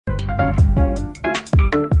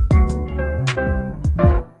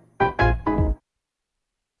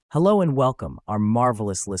Hello and welcome, our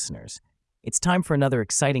marvelous listeners. It's time for another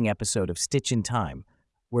exciting episode of Stitch in Time,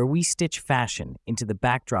 where we stitch fashion into the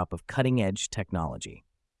backdrop of cutting-edge technology.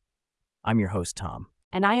 I'm your host, Tom.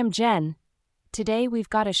 And I am Jen. Today we've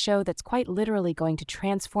got a show that's quite literally going to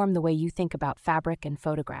transform the way you think about fabric and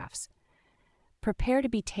photographs. Prepare to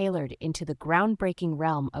be tailored into the groundbreaking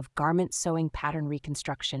realm of garment sewing pattern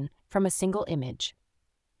reconstruction from a single image.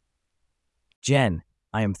 Jen,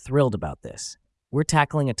 I am thrilled about this. We're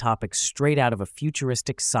tackling a topic straight out of a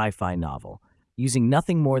futuristic sci-fi novel, using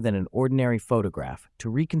nothing more than an ordinary photograph to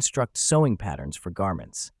reconstruct sewing patterns for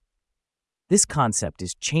garments. This concept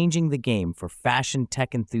is changing the game for fashion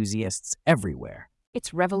tech enthusiasts everywhere.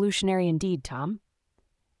 It's revolutionary indeed, Tom.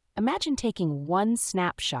 Imagine taking one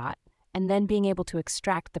snapshot and then being able to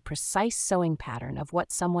extract the precise sewing pattern of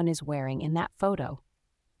what someone is wearing in that photo.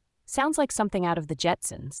 Sounds like something out of the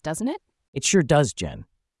Jetsons, doesn't it? It sure does, Jen.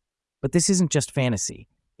 But this isn't just fantasy.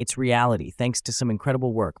 It's reality thanks to some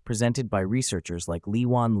incredible work presented by researchers like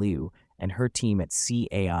Liwan Liu and her team at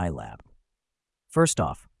CAI Lab. First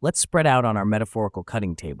off, let's spread out on our metaphorical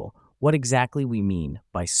cutting table what exactly we mean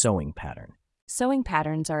by sewing pattern. Sewing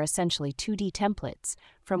patterns are essentially 2D templates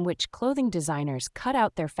from which clothing designers cut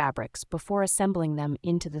out their fabrics before assembling them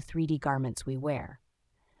into the 3D garments we wear.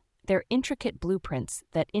 They're intricate blueprints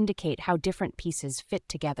that indicate how different pieces fit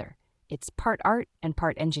together. It's part art and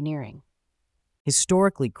part engineering.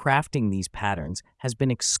 Historically, crafting these patterns has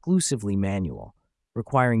been exclusively manual,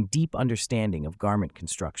 requiring deep understanding of garment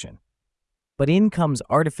construction. But in comes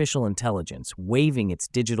artificial intelligence waving its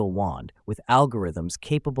digital wand with algorithms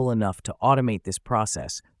capable enough to automate this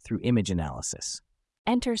process through image analysis.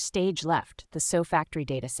 Enter Stage Left, the Sew Factory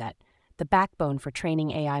dataset, the backbone for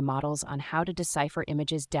training AI models on how to decipher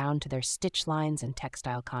images down to their stitch lines and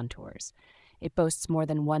textile contours. It boasts more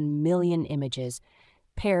than 1 million images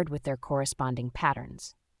paired with their corresponding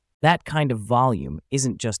patterns. That kind of volume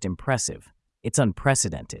isn't just impressive, it's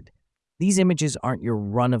unprecedented. These images aren't your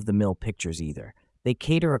run-of-the-mill pictures either. They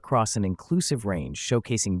cater across an inclusive range,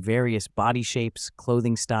 showcasing various body shapes,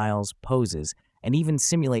 clothing styles, poses, and even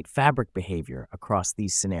simulate fabric behavior across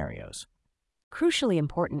these scenarios. Crucially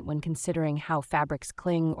important when considering how fabrics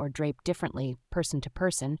cling or drape differently person to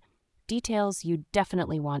person, details you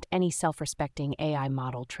definitely want any self-respecting AI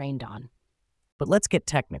model trained on. But let's get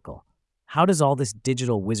technical. How does all this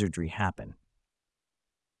digital wizardry happen?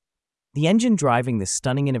 The engine driving this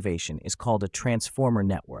stunning innovation is called a transformer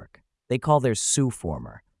network. They call theirs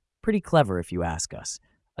SewFormer. Pretty clever if you ask us.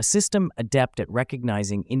 A system adept at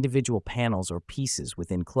recognizing individual panels or pieces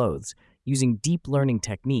within clothes using deep learning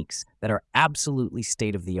techniques that are absolutely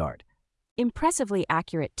state-of-the-art. Impressively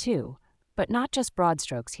accurate too. But not just broad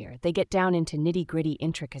strokes here. They get down into nitty-gritty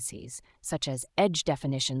intricacies, such as edge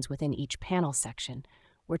definitions within each panel section.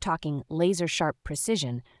 We're talking laser-sharp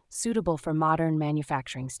precision, suitable for modern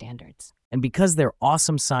manufacturing standards. And because they're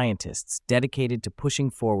awesome scientists dedicated to pushing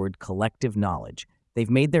forward collective knowledge, they've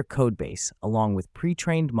made their codebase, along with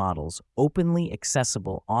pre-trained models, openly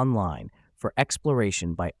accessible online for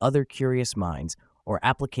exploration by other curious minds or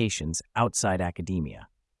applications outside academia.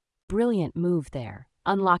 Brilliant move there.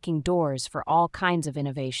 Unlocking doors for all kinds of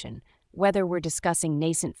innovation, whether we're discussing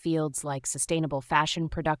nascent fields like sustainable fashion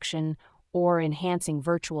production or enhancing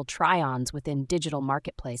virtual try-ons within digital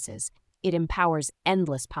marketplaces. It empowers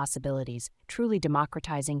endless possibilities, truly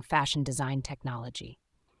democratizing fashion design technology.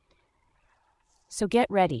 So get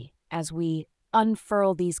ready as we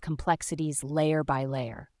unfurl these complexities layer by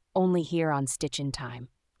layer, only here on Stitch in Time.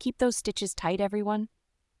 Keep those stitches tight, everyone.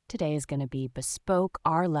 Today is going to be bespoke,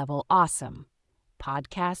 R-level awesome.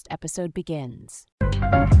 Podcast episode begins.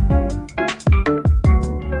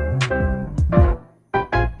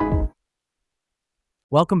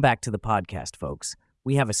 Welcome back to the podcast, folks.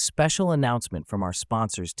 We have a special announcement from our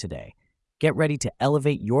sponsors today. Get ready to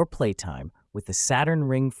elevate your playtime with the Saturn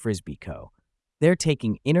Ring Frisbee Co. They're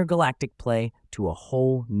taking intergalactic play to a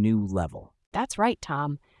whole new level. That's right,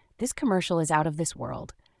 Tom. This commercial is out of this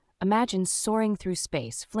world. Imagine soaring through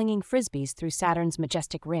space, flinging frisbees through Saturn's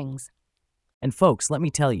majestic rings. And folks, let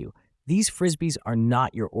me tell you, these frisbees are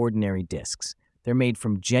not your ordinary discs. They're made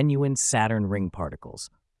from genuine Saturn ring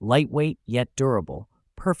particles, lightweight yet durable,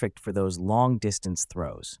 perfect for those long-distance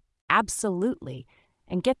throws. Absolutely.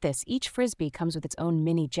 And get this, each frisbee comes with its own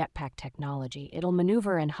mini jetpack technology. It'll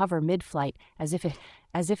maneuver and hover mid-flight as if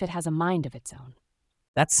it has a mind of its own.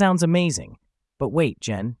 That sounds amazing. But wait,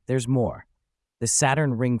 Jen, there's more. The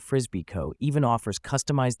Saturn Ring Frisbee Co. even offers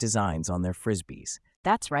customized designs on their frisbees.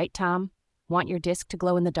 That's right, Tom. Want your disc to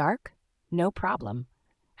glow in the dark? No problem.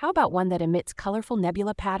 How about one that emits colorful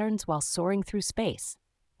nebula patterns while soaring through space?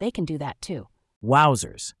 They can do that too.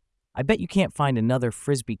 Wowzers. I bet you can't find another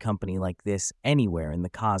Frisbee company like this anywhere in the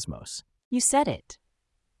cosmos. You said it.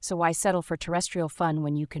 So why settle for terrestrial fun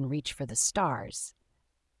when you can reach for the stars?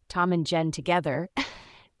 Tom and Jen together,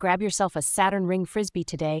 grab yourself a Saturn ring Frisbee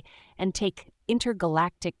today and take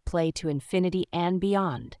intergalactic play to infinity and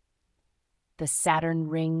beyond. The Saturn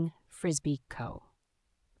Ring Frisbee Co.,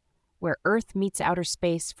 where Earth meets outer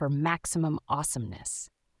space for maximum awesomeness.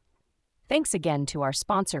 Thanks again to our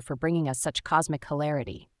sponsor for bringing us such cosmic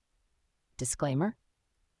hilarity. Disclaimer.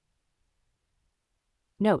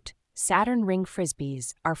 Note, Saturn Ring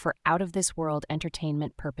Frisbees are for out-of-this-world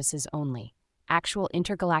entertainment purposes only. Actual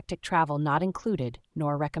intergalactic travel not included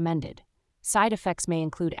nor recommended. Side effects may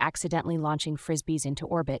include accidentally launching Frisbees into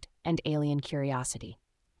orbit and alien curiosity.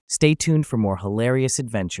 Stay tuned for more hilarious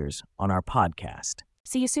adventures on our podcast.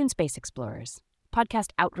 See you soon, Space Explorers. Podcast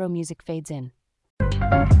outro music fades in.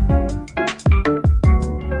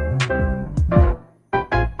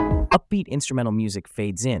 Upbeat instrumental music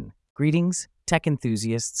fades in. Greetings, tech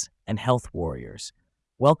enthusiasts and health warriors.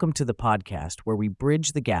 Welcome to the podcast where we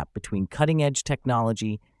bridge the gap between cutting-edge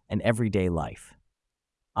technology and everyday life.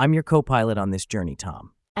 I'm your co-pilot on this journey,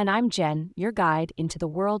 Tom. And I'm Jen, your guide into the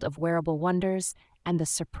world of wearable wonders and the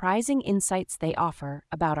surprising insights they offer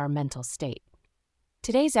about our mental state.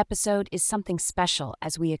 Today's episode is something special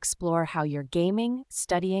as we explore how your gaming,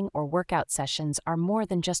 studying, or workout sessions are more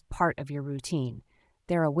than just part of your routine.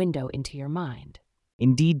 They're a window into your mind.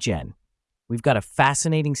 Indeed, Jen. We've got a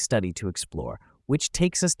fascinating study to explore, which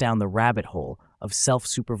takes us down the rabbit hole of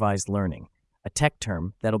self-supervised learning, a tech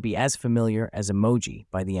term that'll be as familiar as emoji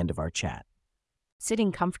by the end of our chat.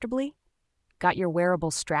 Sitting comfortably? Got your wearable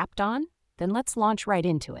strapped on? Then let's launch right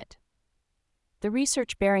into it. The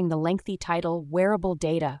research bearing the lengthy title Wearable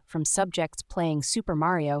Data from subjects playing Super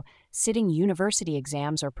Mario, sitting university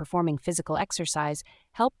exams, or performing physical exercise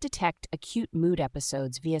help detect acute mood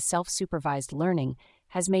episodes via self-supervised learning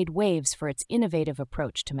has made waves for its innovative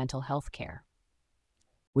approach to mental health care.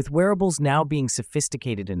 With wearables now being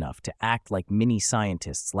sophisticated enough to act like mini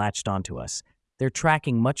scientists latched onto us, they're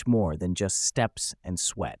tracking much more than just steps and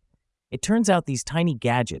sweat. It turns out these tiny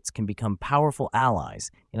gadgets can become powerful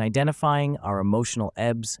allies in identifying our emotional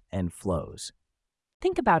ebbs and flows.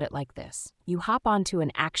 Think about it like this. You hop onto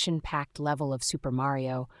an action-packed level of Super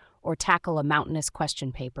Mario or tackle a mountainous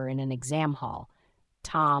question paper in an exam hall,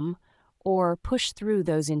 Tom, or push through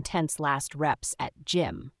those intense last reps at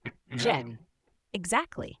gym, Jen.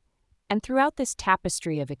 Exactly. And throughout this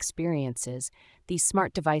tapestry of experiences, these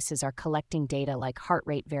smart devices are collecting data like heart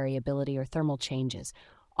rate variability or thermal changes,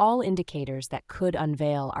 all indicators that could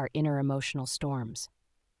unveil our inner emotional storms.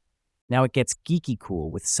 Now it gets geeky cool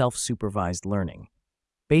with self-supervised learning.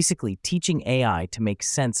 Basically, teaching AI to make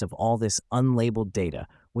sense of all this unlabeled data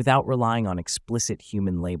without relying on explicit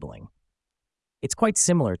human labeling. It's quite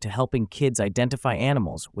similar to helping kids identify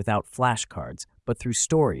animals without flashcards, but through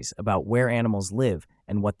stories about where animals live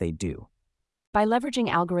and what they do. By leveraging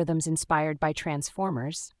algorithms inspired by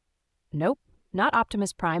Transformers, nope, not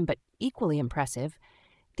Optimus Prime, but equally impressive,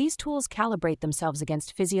 these tools calibrate themselves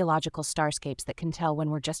against physiological starscapes that can tell when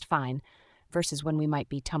we're just fine versus when we might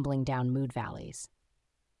be tumbling down mood valleys.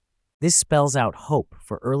 This spells out hope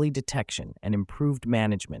for early detection and improved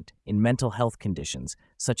management in mental health conditions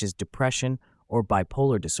such as depression or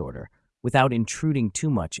bipolar disorder without intruding too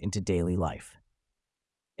much into daily life.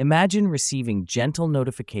 Imagine receiving gentle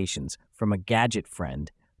notifications from a gadget friend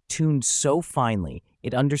tuned so finely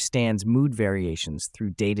it understands mood variations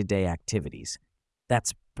through day-to-day activities.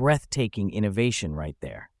 That's breathtaking innovation right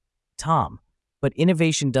there. Tom, but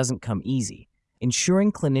innovation doesn't come easy.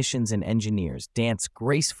 Ensuring clinicians and engineers dance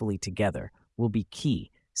gracefully together will be key,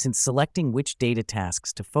 since selecting which data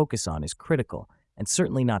tasks to focus on is critical and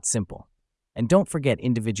certainly not simple. And don't forget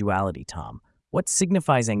individuality, Tom. What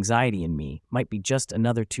signifies anxiety in me might be just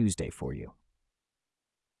another Tuesday for you.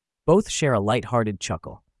 Both share a lighthearted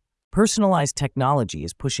chuckle. Personalized technology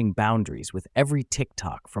is pushing boundaries with every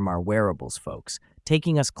TikTok from our wearables folks,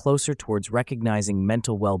 taking us closer towards recognizing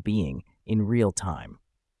mental well-being in real time.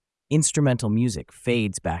 Instrumental music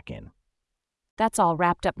fades back in. That's all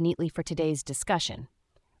wrapped up neatly for today's discussion.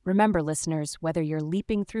 Remember, listeners, whether you're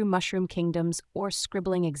leaping through mushroom kingdoms or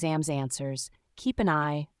scribbling exams answers, keep an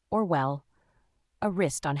eye, or well, a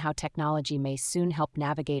wrist on how technology may soon help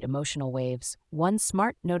navigate emotional waves, one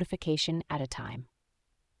smart notification at a time.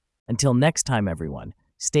 Until next time, everyone,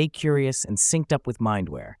 stay curious and synced up with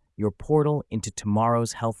Mindware, your portal into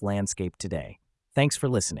tomorrow's health landscape today. Thanks for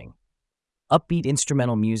listening. Upbeat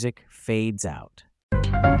instrumental music fades out.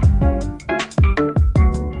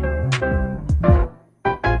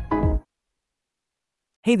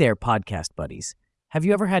 Hey there, podcast buddies. Have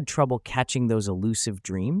you ever had trouble catching those elusive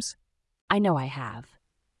dreams? I know I have.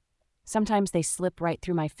 Sometimes they slip right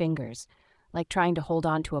through my fingers, like trying to hold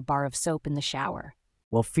on to a bar of soap in the shower.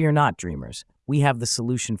 Well, fear not, dreamers. We have the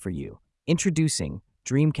solution for you. Introducing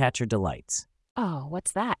Dreamcatcher Delights. Oh,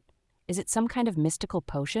 what's that? Is it some kind of mystical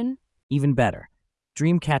potion? Even better,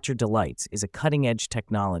 Dreamcatcher Delights is a cutting-edge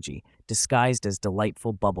technology disguised as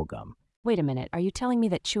delightful bubblegum. Wait a minute, are you telling me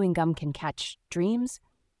that chewing gum can catch dreams?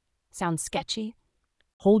 Sounds sketchy.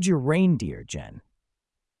 Hold your reindeer, Jen.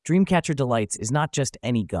 Dreamcatcher Delights is not just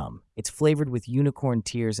any gum. It's flavored with unicorn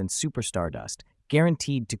tears and super stardust,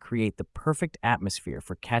 guaranteed to create the perfect atmosphere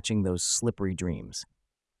for catching those slippery dreams.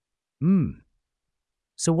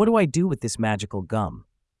 So what do I do with this magical gum?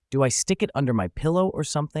 Do I stick it under my pillow or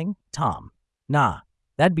something? Tom, nah,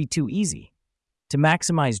 that'd be too easy. To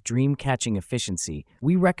maximize dream catching efficiency,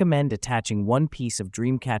 we recommend attaching one piece of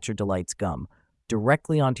Dreamcatcher Delights gum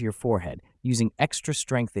directly onto your forehead using extra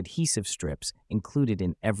strength adhesive strips included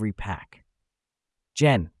in every pack.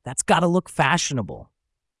 Jen, that's gotta look fashionable.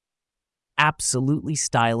 Absolutely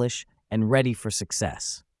stylish and ready for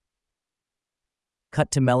success.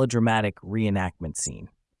 Cut to melodramatic reenactment scene.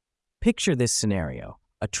 Picture this scenario.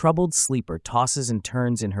 A troubled sleeper tosses and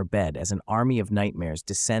turns in her bed as an army of nightmares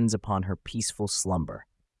descends upon her peaceful slumber.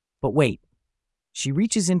 But wait, she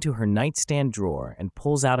reaches into her nightstand drawer and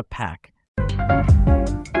pulls out a pack.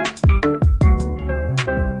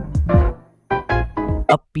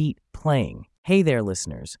 Upbeat playing. Hey there,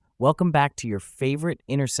 listeners. Welcome back to your favorite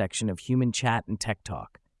intersection of human chat and tech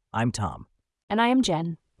talk. I'm Tom. And I am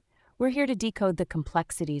Jen. We're here to decode the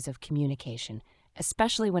complexities of communication,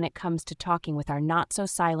 especially when it comes to talking with our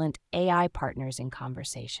not-so-silent AI partners in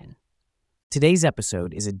conversation. Today's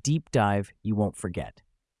episode is a deep dive you won't forget.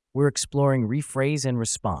 We're exploring rephrase and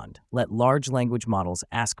respond. Let large language models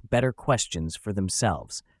ask better questions for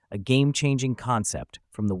themselves, a game-changing concept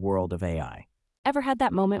from the world of AI. Ever had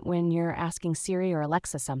that moment when you're asking Siri or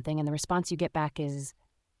Alexa something and the response you get back is,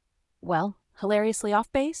 well, hilariously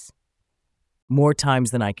off base? More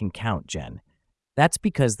times than I can count, Jen. That's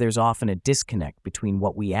because there's often a disconnect between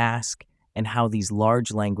what we ask and how these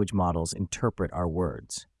large language models interpret our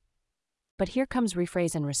words. But here comes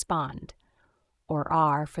rephrase and respond, or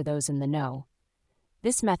R for those in the know.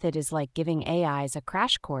 This method is like giving AIs a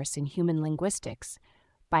crash course in human linguistics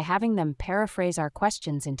by having them paraphrase our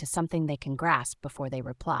questions into something they can grasp before they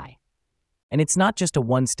reply. And it's not just a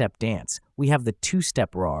one-step dance. We have the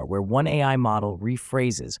two-step RAR, where one AI model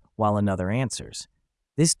rephrases while another answers.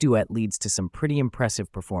 This duet leads to some pretty impressive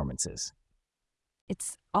performances.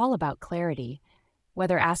 It's all about clarity,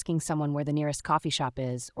 whether asking someone where the nearest coffee shop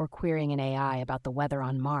is or querying an AI about the weather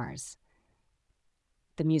on Mars.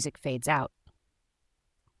 The music fades out.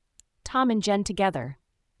 Tom and Jen together.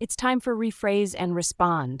 It's time for Rephrase and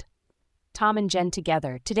Respond. Tom and Jen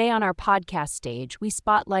together. Today on our podcast stage, we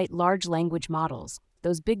spotlight large language models,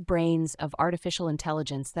 those big brains of artificial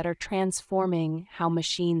intelligence that are transforming how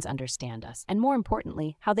machines understand us, and more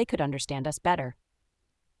importantly, how they could understand us better.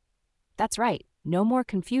 That's right, no more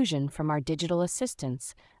confusion from our digital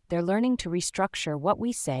assistants. They're learning to restructure what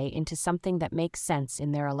we say into something that makes sense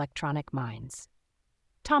in their electronic minds.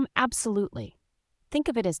 Tom, absolutely. Think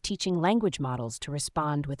of it as teaching language models to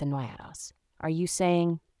respond with enuiados. Are you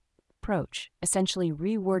saying, approach, essentially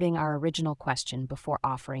rewording our original question before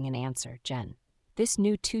offering an answer, Jen? This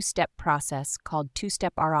new two-step process, called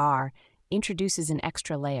two-step RR, introduces an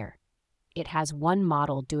extra layer. It has one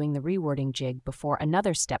model doing the rewording jig before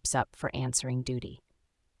another steps up for answering duty.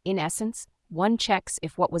 In essence, one checks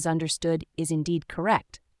if what was understood is indeed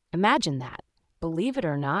correct. Imagine that. Believe it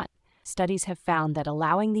or not, studies have found that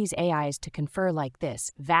allowing these AIs to confer like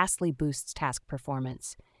this vastly boosts task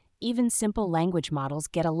performance. Even simple language models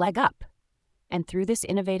get a leg up. And through this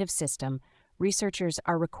innovative system, researchers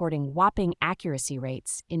are recording whopping accuracy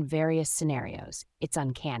rates in various scenarios. It's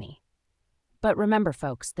uncanny. But remember,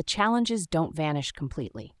 folks, the challenges don't vanish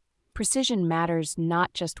completely. Precision matters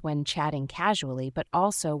not just when chatting casually, but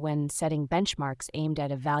also when setting benchmarks aimed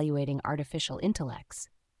at evaluating artificial intellects.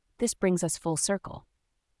 This brings us full circle.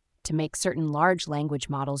 To make certain large language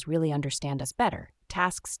models really understand us better,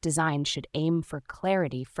 tasks designed should aim for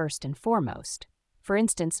clarity first and foremost. For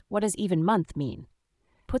instance, what does even month mean?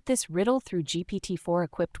 Put this riddle through GPT-4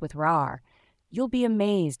 equipped with RAR. You'll be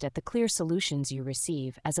amazed at the clear solutions you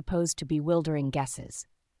receive as opposed to bewildering guesses.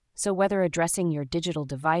 So whether addressing your digital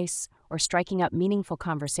device or striking up meaningful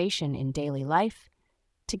conversation in daily life,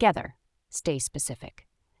 together, stay specific.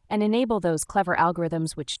 And enable those clever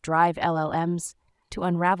algorithms which drive LLMs to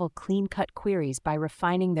unravel clean-cut queries by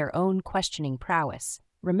refining their own questioning prowess.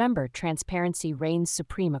 Remember, transparency reigns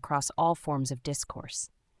supreme across all forms of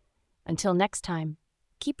discourse. Until next time,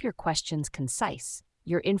 keep your questions concise,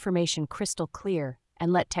 your information crystal clear,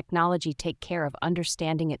 and let technology take care of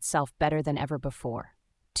understanding itself better than ever before.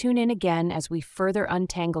 Tune in again as we further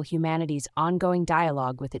untangle humanity's ongoing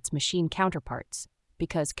dialogue with its machine counterparts,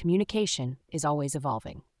 because communication is always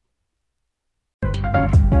evolving.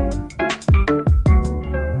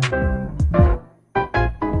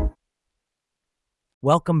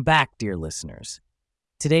 Welcome back, dear listeners.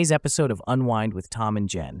 Today's episode of Unwind with Tom and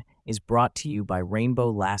Jen is brought to you by Rainbow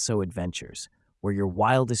Lasso Adventures, where your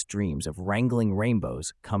wildest dreams of wrangling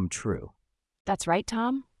rainbows come true. That's right,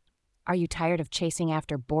 Tom. Are you tired of chasing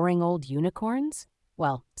after boring old unicorns?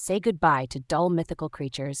 Well, say goodbye to dull mythical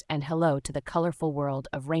creatures and hello to the colorful world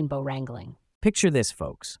of rainbow wrangling. Picture this,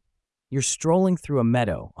 folks. You're strolling through a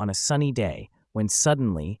meadow on a sunny day when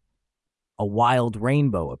suddenly a wild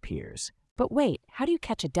rainbow appears. But wait, how do you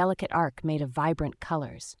catch a delicate arc made of vibrant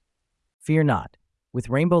colors? Fear not. With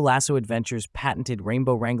Rainbow Lasso Adventures' patented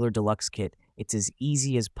Rainbow Wrangler Deluxe Kit, it's as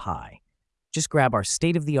easy as pie. Just grab our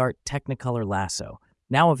state-of-the-art Technicolor lasso,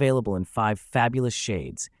 now available in 5 fabulous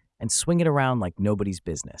shades, and swing it around like nobody's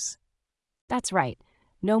business. That's right.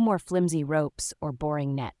 No more flimsy ropes or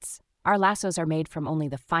boring nets. Our lassos are made from only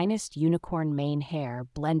the finest unicorn mane hair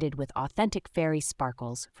blended with authentic fairy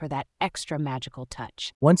sparkles for that extra magical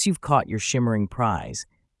touch. Once you've caught your shimmering prize,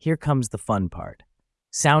 here comes the fun part.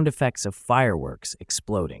 Sound effects of fireworks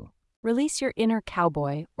exploding. Release your inner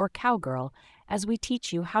cowboy or cowgirl as we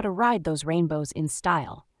teach you how to ride those rainbows in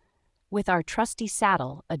style. With our trusty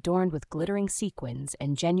saddle adorned with glittering sequins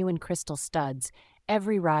and genuine crystal studs,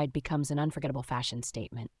 every ride becomes an unforgettable fashion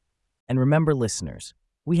statement. And remember, listeners,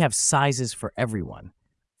 we have sizes for everyone.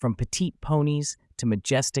 From petite ponies to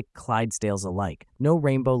majestic Clydesdales alike, no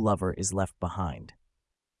rainbow lover is left behind.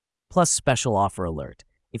 Plus, special offer alert.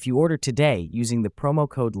 If you order today using the promo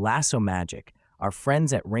code LASSOMAGIC, our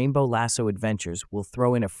friends at Rainbow Lasso Adventures will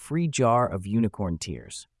throw in a free jar of unicorn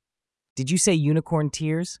tears. Did you say unicorn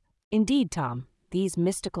tears? Indeed, Tom. These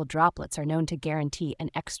mystical droplets are known to guarantee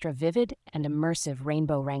an extra vivid and immersive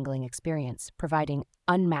rainbow wrangling experience, providing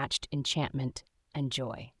unmatched enchantment and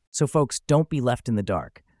joy. So folks, don't be left in the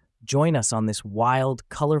dark. Join us on this wild,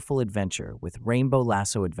 colorful adventure with Rainbow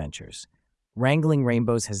Lasso Adventures. Wrangling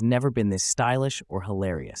rainbows has never been this stylish or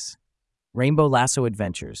hilarious. Rainbow Lasso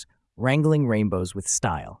Adventures, wrangling rainbows with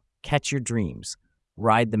style. Catch your dreams.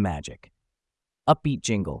 Ride the magic. Upbeat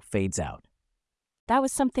jingle fades out. That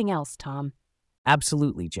was something else, Tom.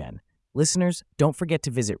 Absolutely, Jen. Listeners, don't forget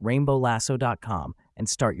to visit rainbowlasso.com and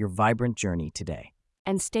start your vibrant journey today.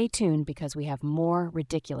 And stay tuned because we have more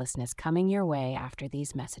ridiculousness coming your way after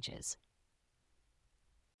these messages.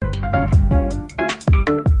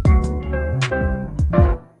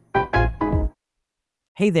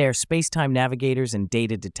 Hey there, space-time navigators and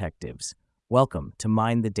data detectives. Welcome to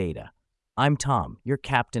Mind the Data. I'm Tom, your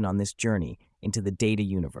captain on this journey into the data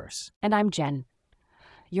universe. And I'm Jen,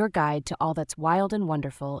 your guide to all that's wild and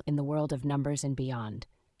wonderful in the world of numbers and beyond.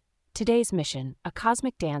 Today's mission, a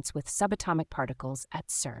cosmic dance with subatomic particles at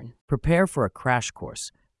CERN. Prepare for a crash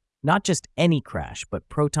course. Not just any crash, but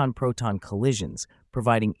proton-proton collisions,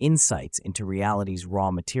 providing insights into reality's raw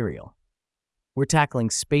material. We're tackling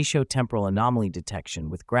spatiotemporal anomaly detection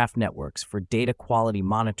with graph networks for data quality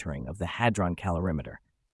monitoring of the Hadron Calorimeter.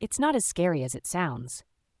 It's not as scary as it sounds.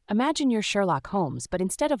 Imagine you're Sherlock Holmes, but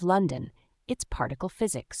instead of London, it's particle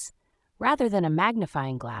physics. Rather than a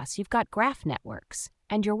magnifying glass, you've got graph networks,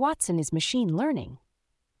 and your Watson is machine learning.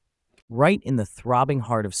 Right in the throbbing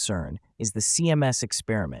heart of CERN is the CMS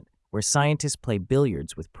experiment, where scientists play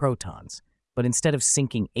billiards with protons. But instead of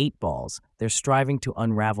sinking 8 balls, they're striving to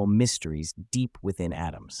unravel mysteries deep within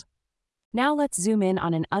atoms. Now let's zoom in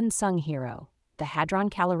on an unsung hero, the Hadron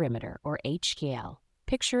Calorimeter, or HCl.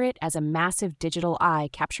 Picture it as a massive digital eye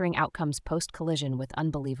capturing outcomes post-collision with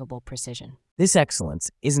unbelievable precision. This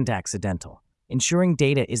excellence isn't accidental. Ensuring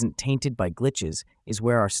data isn't tainted by glitches is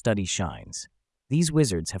where our study shines. These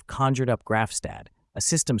wizards have conjured up GraphStat, a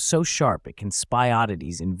system so sharp it can spy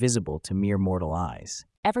oddities invisible to mere mortal eyes.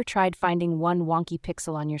 Ever tried finding one wonky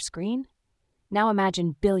pixel on your screen? Now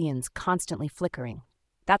imagine billions constantly flickering.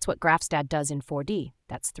 That's what GraphStat does in 4D,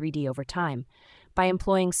 that's 3D over time, by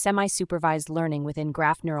employing semi-supervised learning within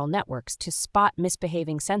graph neural networks to spot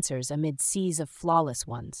misbehaving sensors amid seas of flawless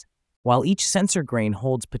ones. While each sensor grain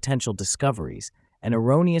holds potential discoveries, an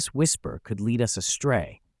erroneous whisper could lead us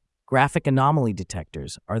astray. Graphic anomaly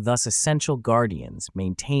detectors are thus essential guardians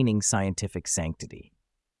maintaining scientific sanctity.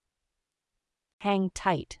 Hang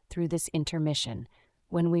tight through this intermission.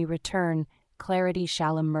 When we return, clarity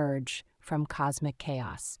shall emerge from cosmic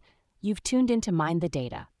chaos. You've tuned in to Mind the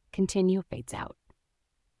Data. Continue fades out.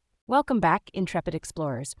 Welcome back, intrepid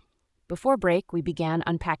explorers. Before break, we began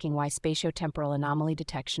unpacking why spatiotemporal anomaly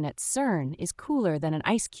detection at CERN is cooler than an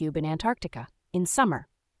ice cube in Antarctica in summer.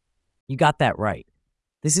 You got that right.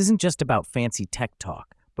 This isn't just about fancy tech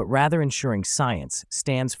talk, but rather ensuring science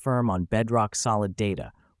stands firm on bedrock solid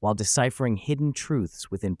data while deciphering hidden truths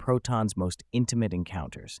within Proton's most intimate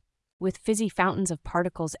encounters. With fizzy fountains of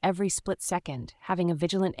particles every split second, having a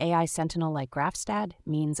vigilant AI sentinel like Grafstad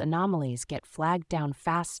means anomalies get flagged down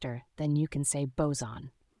faster than you can say boson.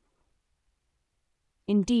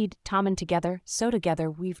 Indeed, Tom and together,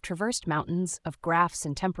 we've traversed mountains of graphs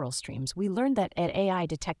and temporal streams. We learned that AI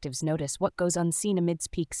detectives notice what goes unseen amidst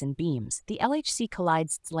peaks and beams. The LHC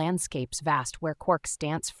collides landscapes vast where quarks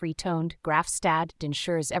dance free-toned. Grafstad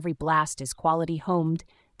ensures every blast is quality-homed.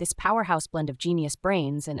 This powerhouse blend of genius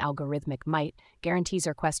brains and algorithmic might guarantees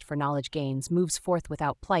our quest for knowledge gains, moves forth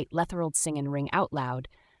without plight, Letherald sing and ring out loud.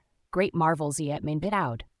 Great marvels yet main bit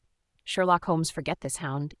out. Sherlock Holmes forget this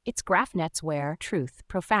hound. It's graph nets where truth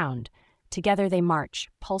profound. Together they march,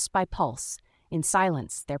 pulse by pulse. In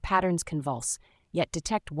silence, their patterns convulse, yet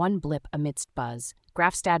detect one blip amidst buzz.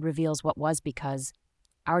 Grafstad reveals what was because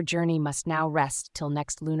our journey must now rest till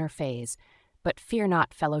next lunar phase. But fear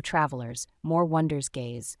not, fellow travelers, more wonders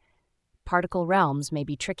gaze. Particle realms may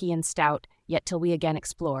be tricky and stout, yet till we again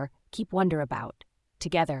explore, keep wonder about.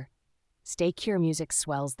 Together, stay cure music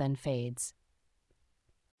swells then fades.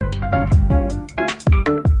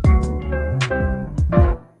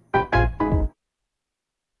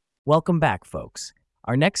 Welcome back, folks.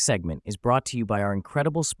 Our next segment is brought to you by our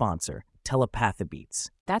incredible sponsor,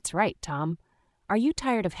 Telepathobeats. That's right, Tom. Are you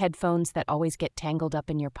tired of headphones that always get tangled up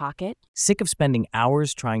in your pocket? Sick of spending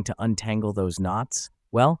hours trying to untangle those knots?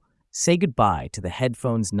 Well, say goodbye to the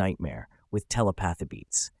headphones nightmare with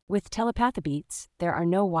Telepathobeats. With Telepathobeats, there are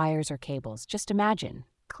no wires or cables. Just imagine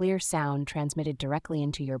clear sound transmitted directly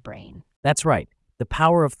into your brain. That's right. The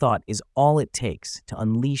power of thought is all it takes to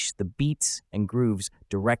unleash the beats and grooves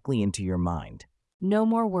directly into your mind. No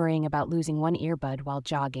more worrying about losing one earbud while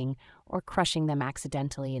jogging or crushing them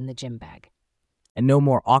accidentally in the gym bag. And no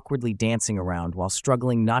more awkwardly dancing around while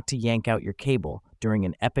struggling not to yank out your cable during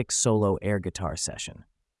an epic solo air guitar session.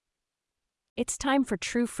 It's time for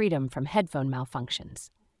true freedom from headphone malfunctions.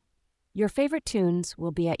 Your favorite tunes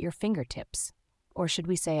will be at your fingertips, or should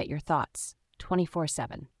we say at your thoughts,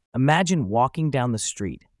 24/7. Imagine walking down the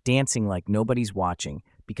street, dancing like nobody's watching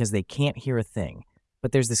because they can't hear a thing,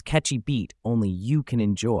 but there's this catchy beat only you can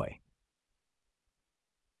enjoy.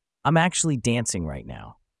 I'm actually dancing right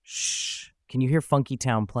now. Shh. Can you hear Funky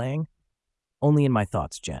Town playing? Only in my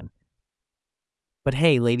thoughts, Jen. But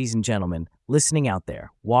hey, ladies and gentlemen, listening out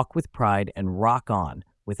there, walk with pride and rock on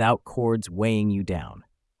without cords weighing you down.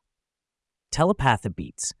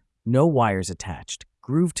 Telepathobeats, no wires attached,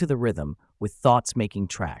 groove to the rhythm with thoughts making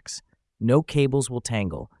tracks. No cables will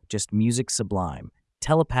tangle, just music sublime,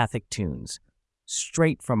 telepathic tunes,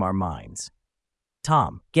 straight from our minds.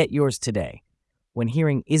 Tom, get yours today, when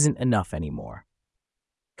hearing isn't enough anymore.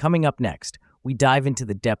 Coming up next, we dive into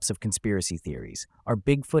the depths of conspiracy theories. Are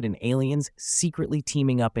Bigfoot and aliens secretly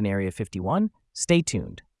teaming up in Area 51? Stay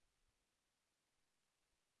tuned.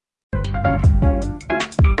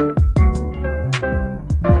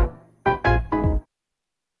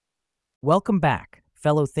 Welcome back,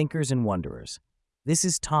 fellow thinkers and wanderers. This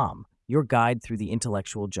is Tom, your guide through the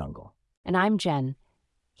intellectual jungle. And I'm Jen,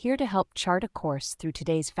 here to help chart a course through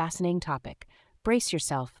today's fascinating topic. Brace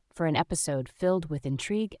yourself for an episode filled with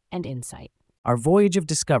intrigue and insight. Our voyage of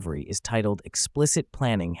discovery is titled Explicit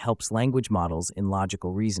Planning Helps Language Models in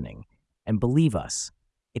Logical Reasoning. And believe us,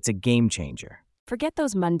 it's a game changer. Forget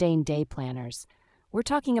those mundane day planners. We're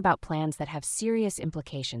talking about plans that have serious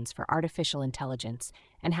implications for artificial intelligence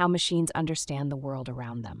and how machines understand the world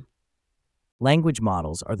around them. Language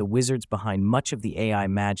models are the wizards behind much of the AI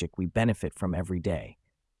magic we benefit from every day.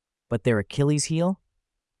 But their Achilles heel?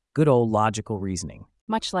 Good old logical reasoning.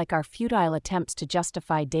 Much like our futile attempts to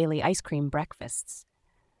justify daily ice cream breakfasts.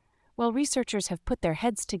 Well, researchers have put their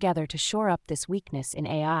heads together to shore up this weakness in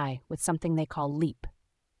AI with something they call LEAP.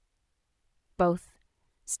 Both,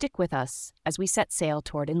 stick with us as we set sail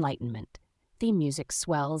toward enlightenment. Theme music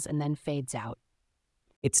swells and then fades out.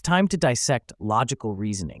 It's time to dissect logical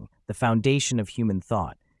reasoning, the foundation of human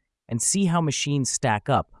thought, and see how machines stack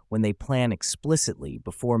up when they plan explicitly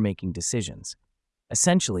before making decisions.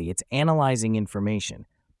 Essentially, it's analyzing information,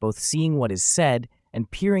 both seeing what is said and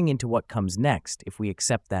peering into what comes next if we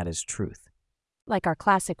accept that as truth. Like our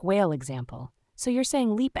classic whale example. So you're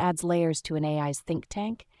saying LEAP adds layers to an AI's think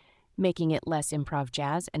tank, making it less improv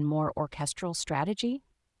jazz and more orchestral strategy?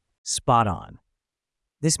 Spot on.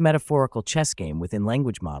 This metaphorical chess game within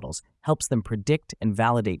language models helps them predict and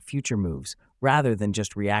validate future moves rather than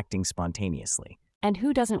just reacting spontaneously. And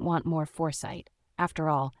who doesn't want more foresight? After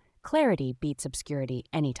all, clarity beats obscurity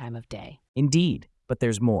any time of day. Indeed, but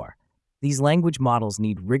there's more. These language models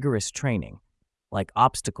need rigorous training, like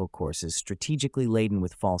obstacle courses strategically laden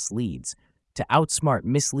with false leads, to outsmart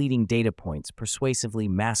misleading data points persuasively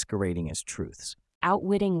masquerading as truths.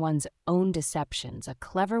 Outwitting one's own deceptions, a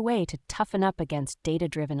clever way to toughen up against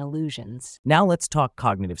data-driven illusions. Now let's talk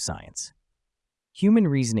cognitive science. Human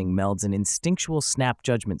reasoning melds an instinctual snap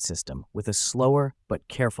judgment system with a slower but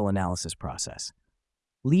careful analysis process.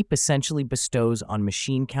 Leap essentially bestows on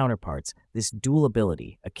machine counterparts this dual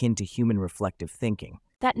ability akin to human reflective thinking.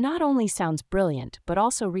 That not only sounds brilliant, but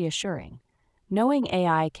also reassuring. Knowing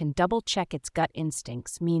AI can double-check its gut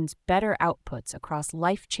instincts means better outputs across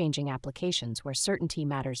life-changing applications where certainty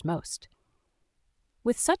matters most.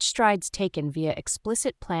 With such strides taken via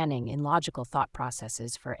explicit planning in logical thought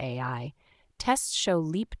processes for AI, tests show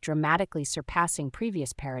Leap dramatically surpassing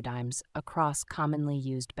previous paradigms across commonly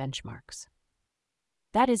used benchmarks.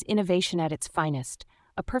 That is innovation at its finest,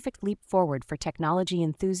 a perfect leap forward for technology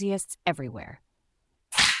enthusiasts everywhere.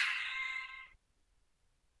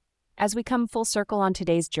 As we come full circle on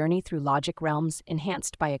today's journey through logic realms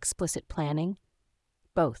enhanced by explicit planning,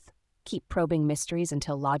 both keep probing mysteries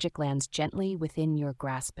until logic lands gently within your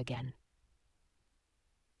grasp again.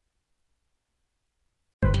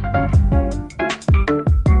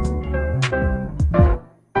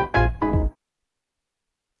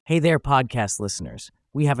 Hey there, podcast listeners.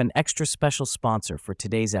 We have an extra special sponsor for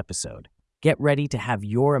today's episode. Get ready to have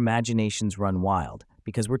your imaginations run wild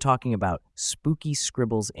because we're talking about Spooky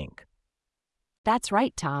Scribbles, Inc. That's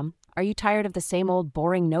right, Tom. Are you tired of the same old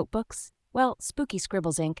boring notebooks? Well, Spooky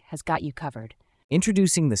Scribbles Inc. has got you covered.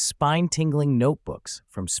 Introducing the spine-tingling notebooks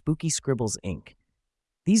from Spooky Scribbles, Inc.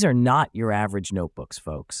 These are not your average notebooks,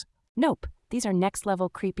 folks. Nope, these are next-level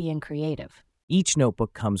creepy and creative. Each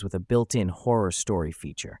notebook comes with a built-in horror story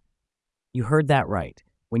feature. You heard that right.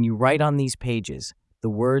 When you write on these pages, the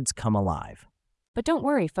words come alive. But don't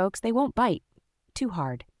worry, folks, they won't bite too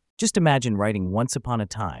hard. Just imagine writing Once Upon a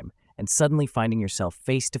Time and suddenly finding yourself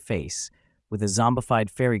face-to-face with a zombified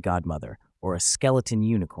fairy godmother or a skeleton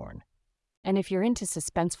unicorn. And if you're into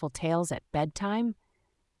suspenseful tales at bedtime,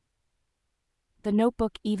 the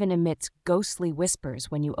notebook even emits ghostly whispers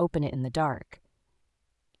when you open it in the dark.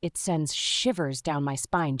 It sends shivers down my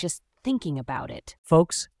spine just thinking about it.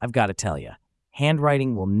 Folks, I've got to tell you,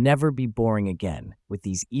 handwriting will never be boring again with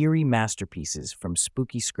these eerie masterpieces from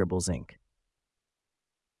Spooky Scribbles, Inc.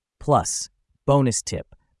 Plus, bonus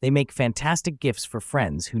tip, they make fantastic gifts for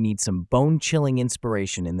friends who need some bone-chilling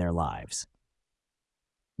inspiration in their lives.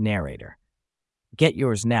 Narrator. Get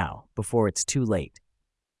yours now before it's too late.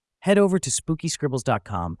 Head over to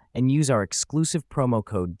SpookyScribbles.com and use our exclusive promo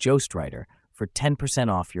code JOSTWRITER for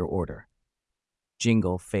 10% off your order.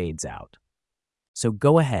 Jingle fades out. So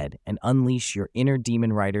go ahead and unleash your inner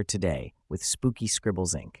demon writer today with Spooky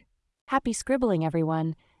Scribbles, Inc. Happy scribbling,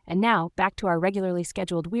 everyone. And now, back to our regularly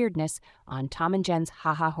scheduled weirdness on Tom and Jen's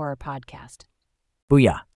Haha Horror Podcast.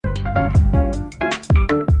 Booyah!